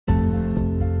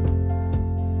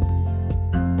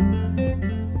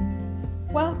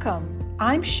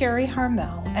I'm Sherry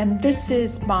Harmel, and this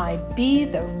is my Be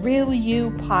the Real You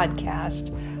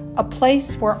podcast, a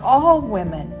place where all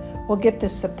women will get the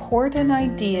support and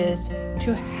ideas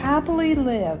to happily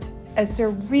live as their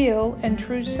real and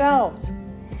true selves.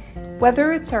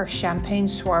 Whether it's our champagne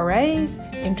soirees,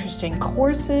 interesting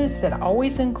courses that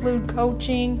always include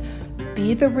coaching,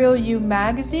 Be the Real You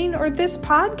magazine, or this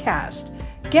podcast,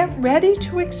 get ready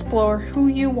to explore who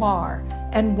you are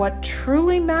and what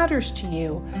truly matters to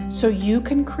you so you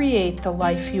can create the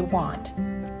life you want.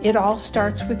 It all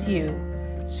starts with you.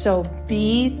 So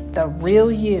be the real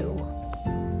you.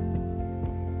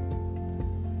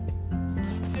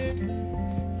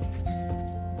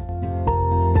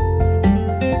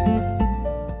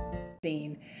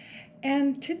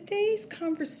 And today's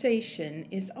conversation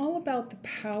is all about the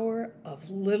power of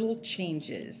little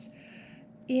changes.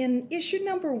 In issue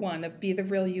number 1 of Be the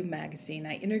Real You magazine,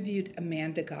 I interviewed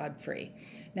Amanda Godfrey.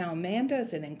 Now, Amanda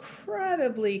is an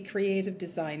incredibly creative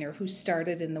designer who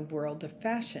started in the world of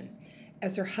fashion.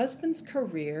 As her husband's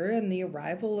career and the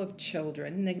arrival of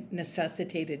children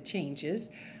necessitated changes,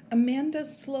 Amanda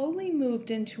slowly moved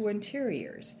into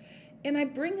interiors. And I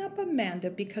bring up Amanda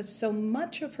because so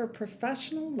much of her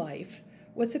professional life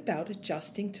was about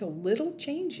adjusting to little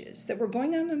changes that were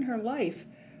going on in her life,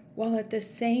 while at the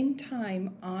same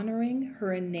time honoring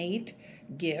her innate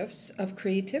gifts of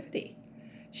creativity.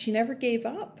 She never gave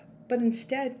up, but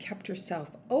instead kept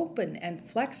herself open and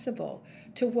flexible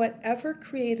to whatever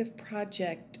creative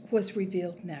project was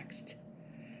revealed next.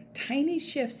 Tiny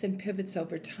shifts and pivots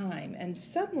over time, and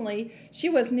suddenly she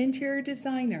was an interior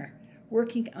designer,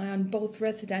 working on both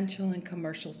residential and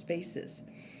commercial spaces.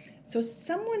 So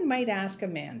someone might ask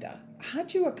Amanda,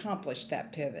 how'd you accomplish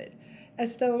that pivot?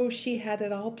 As though she had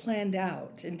it all planned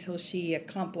out until she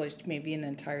accomplished maybe an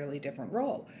entirely different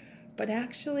role. But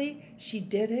actually, she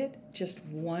did it just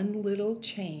one little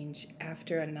change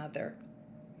after another.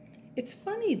 It's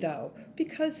funny though,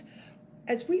 because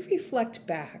as we reflect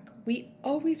back, we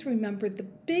always remember the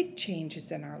big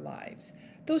changes in our lives.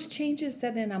 Those changes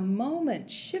that in a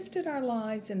moment shifted our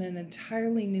lives in an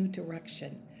entirely new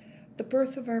direction. The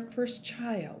birth of our first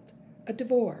child, a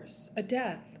divorce, a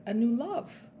death, a new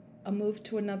love, a move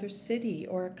to another city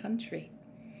or a country.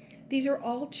 These are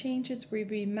all changes we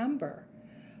remember.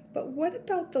 But what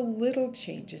about the little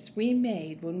changes we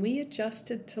made when we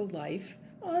adjusted to life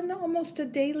on almost a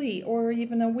daily or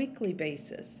even a weekly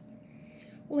basis?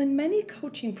 Well, in many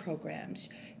coaching programs,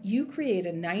 you create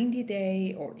a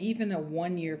 90-day or even a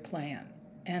 1-year plan.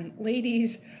 And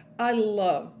ladies, I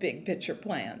love big picture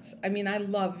plans. I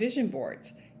love vision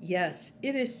boards. Yes,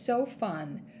 it is so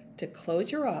fun to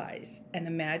close your eyes and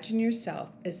imagine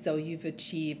yourself as though you've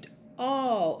achieved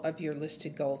all of your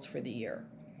listed goals for the year.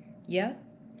 Yet,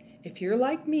 if you're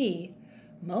like me,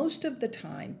 most of the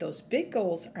time those big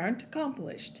goals aren't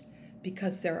accomplished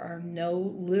because there are no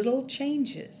little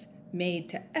changes made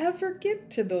to ever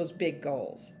get to those big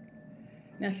goals.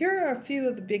 Now, here are a few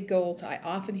of the big goals I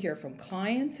often hear from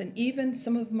clients and even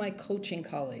some of my coaching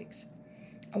colleagues.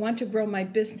 I want to grow my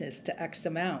business to X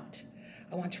amount.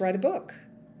 I want to write a book.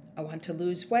 I want to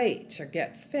lose weight or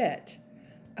get fit.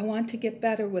 I want to get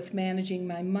better with managing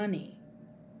my money.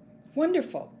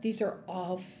 Wonderful. These are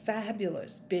all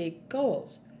fabulous big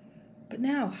goals. But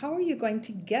now, how are you going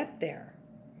to get there?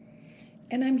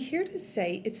 And I'm here to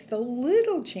say it's the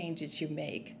little changes you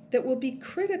make that will be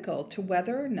critical to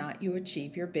whether or not you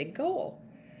achieve your big goal.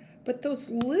 But those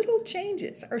little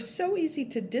changes are so easy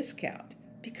to discount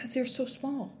because they're so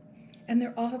small and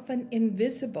they're often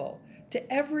invisible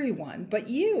to everyone but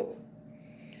you.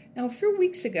 Now, a few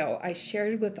weeks ago, I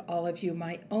shared with all of you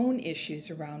my own issues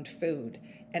around food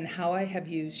and how I have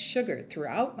used sugar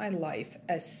throughout my life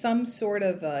as some sort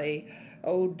of a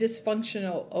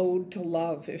dysfunctional ode to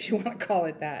love, if you want to call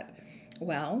it that.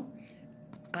 Well,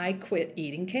 I quit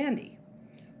eating candy.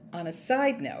 On a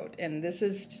side note, and this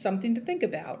is something to think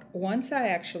about, once I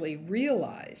actually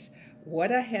realized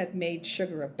what I had made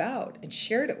sugar about and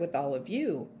shared it with all of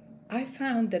you, I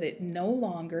found that it no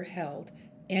longer held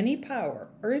any power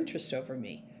or interest over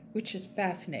me, which is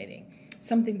fascinating,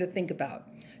 something to think about.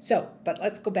 But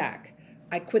let's go back.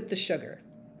 I quit the sugar.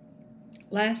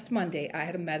 Last Monday, I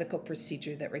had a medical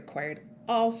procedure that required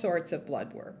all sorts of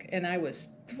blood work, and I was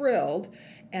thrilled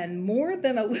and more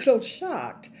than a little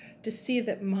shocked to see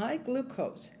that my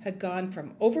glucose had gone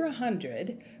from over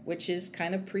 100, which is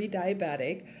kind of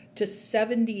pre-diabetic, to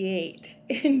 78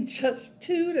 in just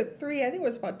 2 to 3, I think it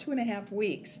was about 2.5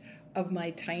 weeks of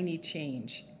my tiny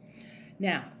change.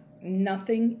 Now,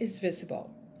 nothing is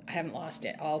visible. I haven't lost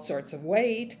all sorts of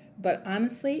weight, but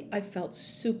honestly, I felt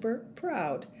super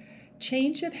proud.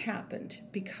 Change had happened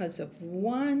because of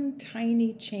one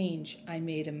tiny change I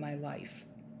made in my life.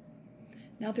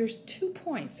 Now there's 2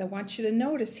 points I want you to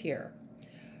notice here.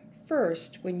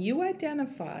 First, when you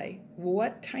identify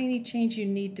what tiny change you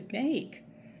need to make,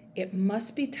 it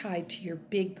must be tied to your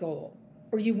big goal,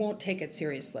 or you won't take it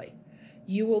seriously.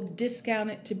 You will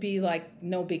discount it to be like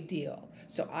no big deal.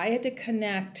 So I had to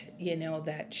connect,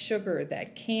 that sugar,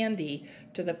 that candy,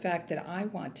 to the fact that I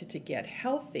wanted to get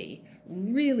healthy,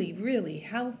 really, really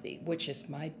healthy, which is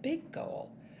my big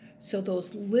goal. So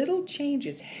those little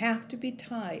changes have to be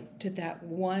tied to that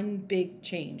one big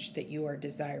change that you are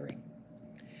desiring.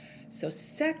 So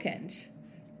second,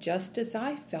 just as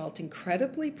I felt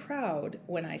incredibly proud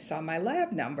when I saw my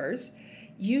lab numbers,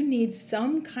 you need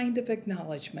some kind of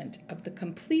acknowledgement of the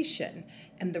completion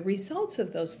and the results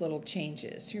of those little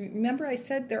changes. Remember I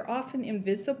said they're often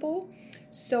invisible?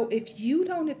 So if you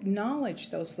don't acknowledge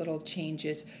those little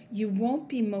changes, you won't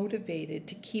be motivated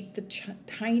to keep the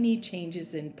tiny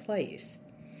changes in place.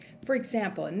 For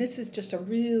example, and this is just a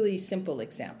really simple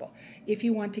example, if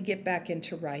you want to get back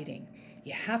into writing,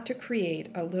 you have to create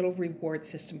a little reward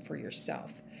system for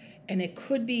yourself. And it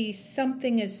could be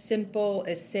something as simple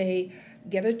as, say,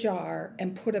 get a jar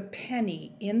and put a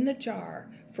penny in the jar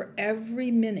for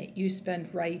every minute you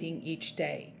spend writing each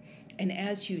day. And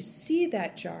as you see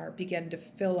that jar begin to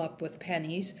fill up with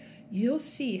pennies, you'll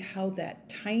see how that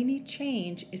tiny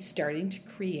change is starting to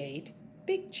create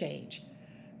big change.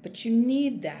 But you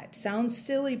need that. Sounds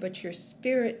silly, but your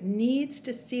spirit needs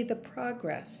to see the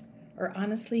progress, or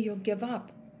honestly, you'll give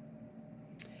up.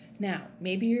 Now,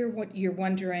 maybe you're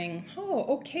wondering,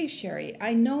 okay, Sherry,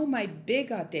 I know my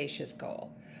big audacious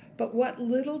goal, but what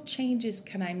little changes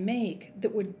can I make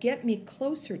that would get me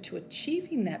closer to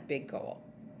achieving that big goal?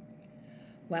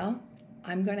 Well,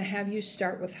 I'm going to have you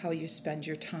start with how you spend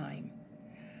your time.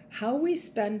 How we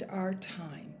spend our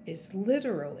time is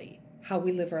literally how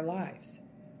we live our lives.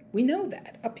 We know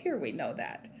that. Up here we know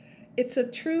that. It's a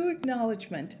true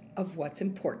acknowledgement of what's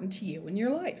important to you in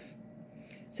your life.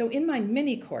 So in my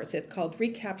mini course, it's called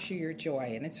Recapture Your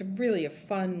Joy, and it's really a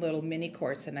fun little mini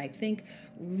course, and I think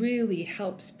really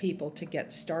helps people to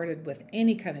get started with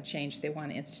any kind of change they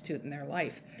want to institute in their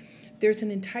life. There's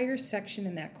an entire section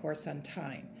in that course on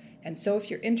time. And so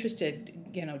if you're interested,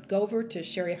 go over to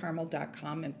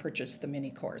sherryharmel.com and purchase the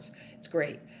mini course. It's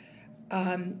great.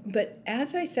 But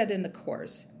as I said in the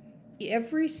course,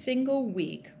 every single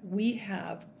week we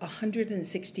have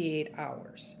 168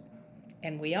 hours.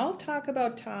 And we all talk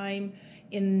about time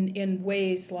in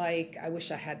ways like, I wish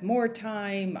I had more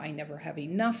time, I never have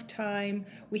enough time.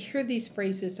 We hear these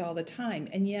phrases all the time,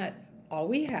 and yet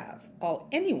all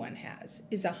anyone has,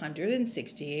 is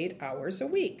 168 hours a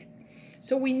week.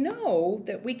 So we know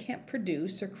that we can't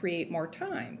produce or create more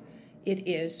time. It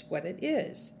is what it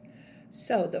is.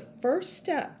 So the first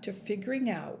step to figuring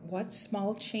out what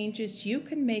small changes you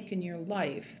can make in your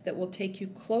life that will take you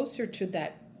closer to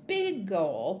that big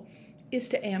goal is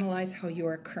to analyze how you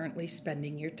are currently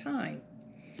spending your time.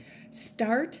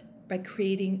 Start by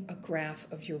creating a graph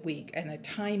of your week and a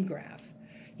time graph.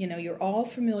 You're all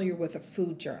familiar with a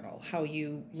food journal, how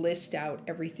you list out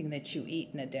everything that you eat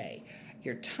in a day.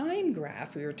 Your time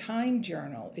graph or your time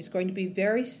journal is going to be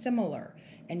very similar,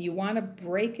 and you want to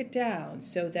break it down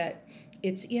so that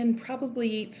it's in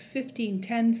probably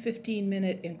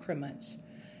 15-minute increments.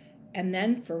 And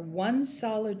then for one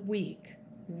solid week,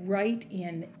 write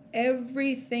in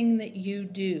everything that you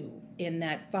do in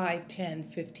that 5, 10,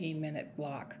 15-minute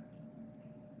block.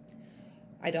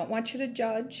 I don't want you to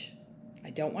judge. I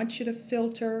don't want you to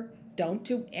filter. Don't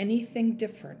do anything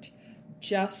different.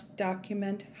 Just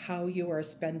document how you are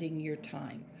spending your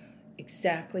time.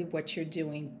 Exactly what you're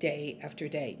doing day after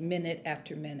day, minute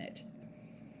after minute.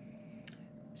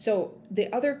 So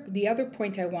the other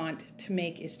point I want to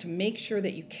make is to make sure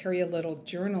that you carry a little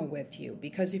journal with you,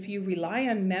 because if you rely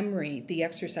on memory, the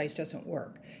exercise doesn't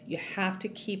work. You have to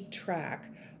keep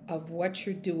track of what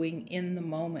you're doing in the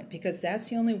moment, because that's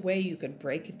the only way you can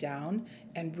break it down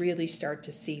and really start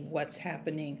to see what's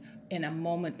happening in a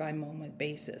moment-by-moment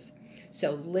basis.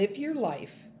 So live your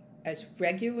life as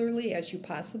regularly as you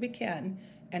possibly can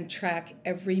and track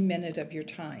every minute of your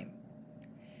time.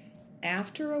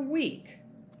 After a week,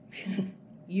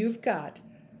 you've got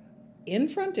in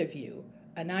front of you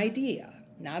a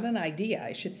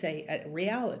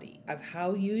reality of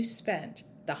how you spent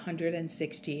the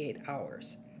 168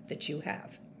 hours that you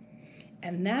have.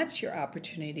 And that's your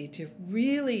opportunity to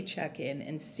really check in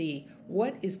and see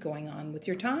what is going on with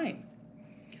your time.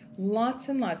 Lots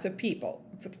and lots of people,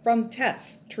 from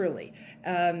tests truly,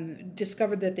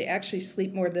 discovered that they actually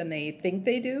sleep more than they think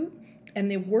they do, and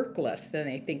they work less than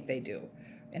they think they do.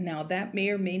 And now that may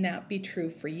or may not be true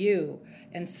for you.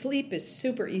 And sleep is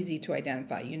super easy to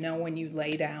identify. You know when you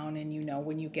lay down and you know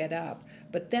when you get up.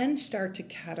 But then start to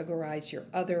categorize your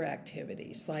other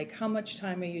activities, like how much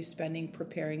time are you spending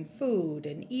preparing food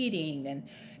and eating and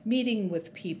meeting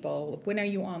with people? When are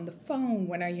you on the phone?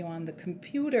 When are you on the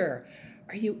computer?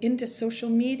 Are you into social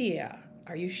media?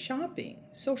 Are you shopping,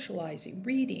 socializing,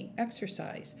 reading,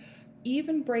 exercise?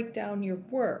 Even break down your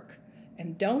work.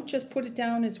 And don't just put it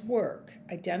down as work.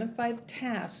 Identify the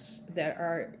tasks that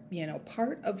are,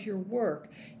 part of your work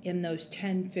in those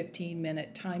 10,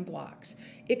 15-minute time blocks.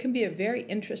 It can be a very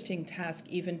interesting task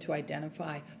even to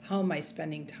identify how am I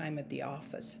spending time at the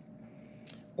office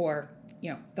or,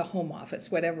 the home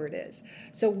office, whatever it is.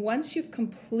 So once you've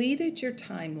completed your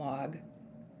time log,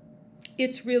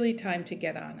 it's really time to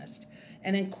get honest.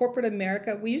 And in corporate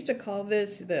America, we used to call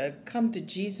this the come to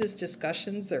Jesus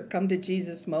discussions or come to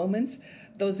Jesus moments.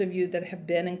 Those of you that have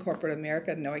been in corporate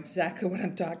America know exactly what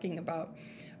I'm talking about.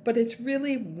 But it's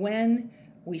really when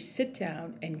we sit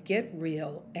down and get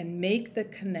real and make the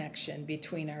connection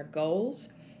between our goals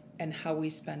and how we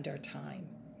spend our time.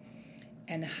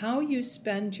 And how you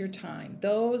spend your time,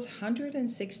 those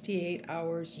 168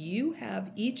 hours you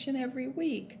have each and every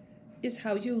week, is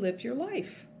how you live your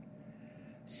life.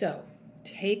 So,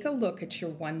 take a look at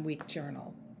your 1-week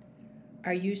journal.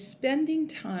 Are you spending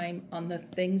time on the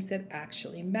things that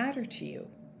actually matter to you?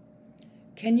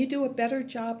 Can you do a better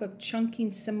job of chunking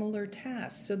similar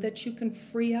tasks so that you can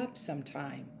free up some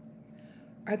time?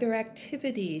 Are there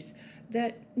activities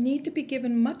that need to be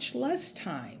given much less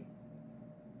time?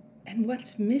 And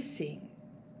what's missing?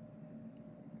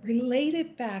 Relate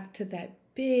it back to that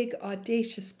big,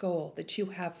 audacious goal that you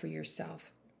have for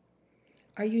yourself.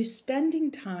 Are you spending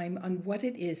time on what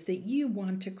it is that you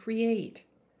want to create?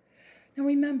 Now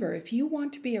remember, if you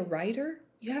want to be a writer,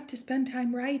 you have to spend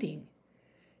time writing.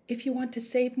 If you want to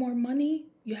save more money,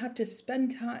 you have to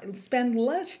spend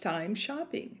less time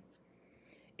shopping.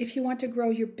 If you want to grow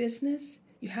your business,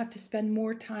 you have to spend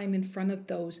more time in front of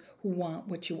those who want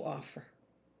what you offer.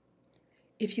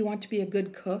 If you want to be a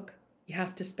good cook, you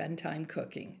have to spend time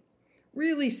cooking.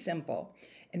 Really simple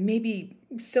and maybe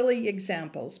silly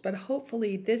examples, but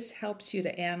hopefully this helps you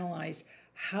to analyze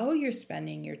how you're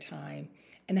spending your time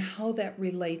and how that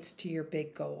relates to your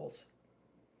big goals.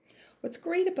 What's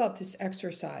great about this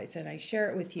exercise, and I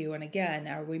share it with you, and again,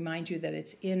 I'll remind you that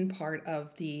it's in part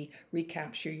of the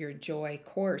Recapture Your Joy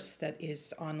course that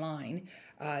is online,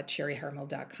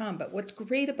 sherryharmel.com. But what's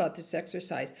great about this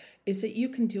exercise is that you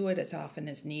can do it as often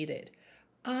as needed.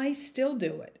 I still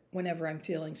do it whenever I'm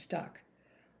feeling stuck.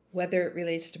 Whether it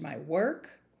relates to my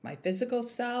work, my physical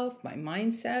self, my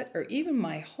mindset, or even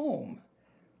my home,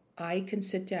 I can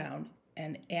sit down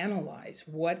and analyze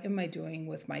what am I doing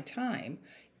with my time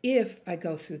if I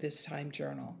go through this time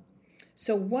journal.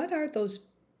 So what are those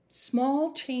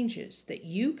small changes that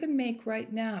you can make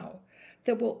right now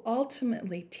that will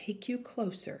ultimately take you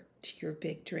closer to your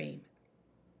big dream?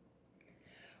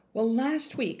 Well,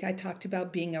 last week I talked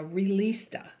about being a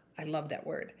realista. I love that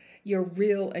word. Your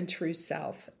real and true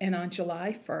self. And on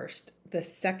July 1st, the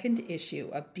second issue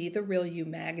of Be the Real You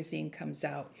magazine comes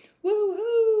out.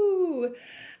 Woo-hoo!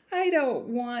 I don't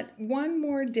want one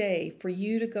more day for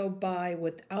you to go by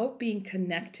without being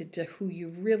connected to who you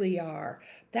really are.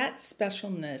 That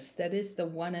specialness that is the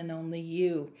one and only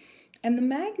you. And the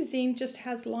magazine just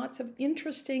has lots of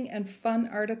interesting and fun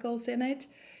articles in it.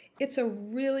 It's a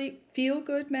really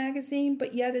feel-good magazine,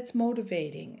 but yet it's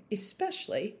motivating,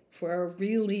 especially for a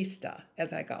realista,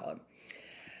 as I call them.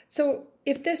 So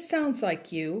if this sounds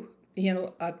like you,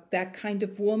 that kind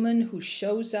of woman who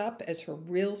shows up as her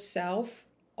real self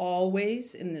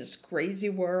always in this crazy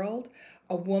world,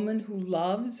 a woman who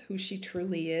loves who she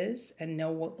truly is and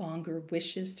no longer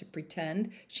wishes to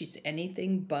pretend she's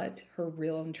anything but her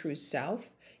real and true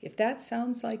self, if that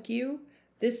sounds like you,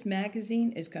 this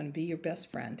magazine is going to be your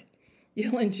best friend.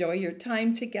 You'll enjoy your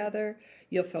time together.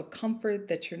 You'll feel comfort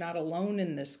that you're not alone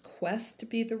in this quest to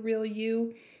be the real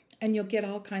you. And you'll get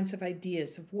all kinds of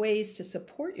ideas of ways to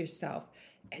support yourself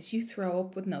as you throw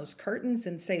open those curtains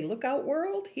and say, look out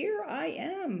world, here I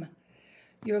am.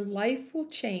 Your life will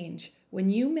change when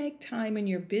you make time in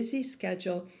your busy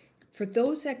schedule for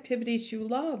those activities you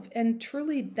love. And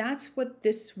truly, that's what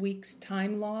this week's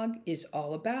time log is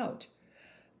all about.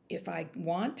 If I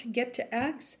want to get to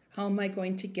X, how am I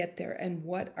going to get there? And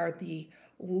what are the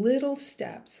little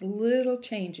steps, little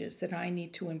changes that I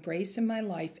need to embrace in my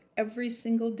life every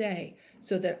single day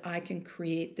so that I can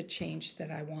create the change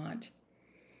that I want?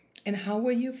 And how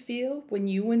will you feel when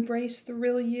you embrace the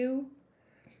real you?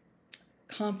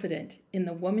 Confident in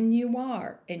the woman you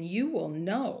are, and you will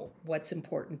know what's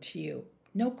important to you.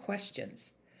 No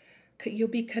questions. You'll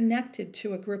be connected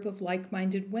to a group of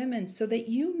like-minded women so that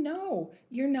you know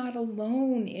you're not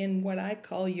alone in what I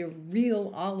call your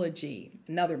realology,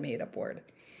 another made-up word.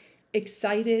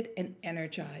 Excited and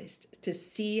energized to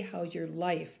see how your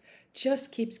life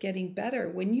just keeps getting better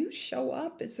when you show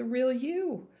up as the real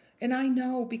you. And I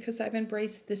know because I've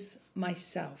embraced this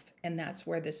myself, and that's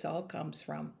where this all comes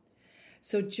from.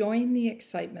 So join the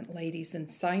excitement, ladies, and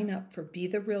sign up for Be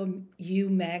the Real You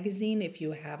magazine if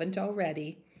you haven't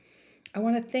already. I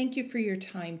want to thank you for your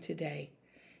time today.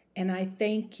 And I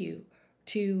thank you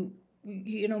to,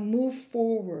 move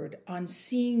forward on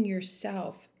seeing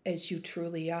yourself as you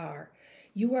truly are.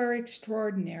 You are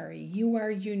extraordinary, you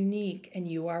are unique, and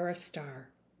you are a star.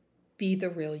 Be the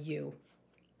real you.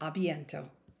 A biento.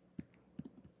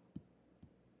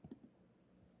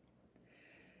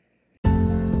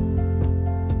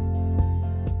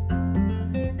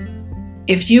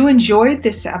 If you enjoyed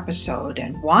this episode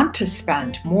and want to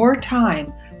spend more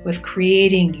time with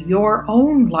creating your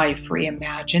own life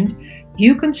reimagined,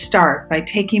 you can start by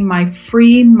taking my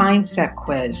free mindset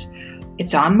quiz.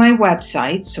 It's on my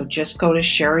website, so just go to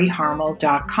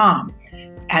sherryharmel.com.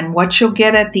 And what you'll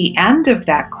get at the end of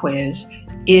that quiz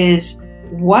is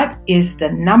what is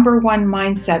the number one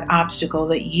mindset obstacle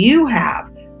that you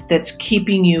have that's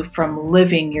keeping you from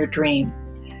living your dream.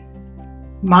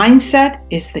 Mindset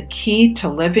is the key to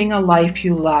living a life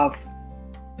you love.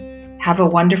 Have a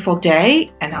wonderful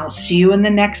day, and I'll see you in the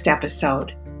next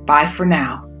episode. Bye for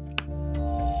now.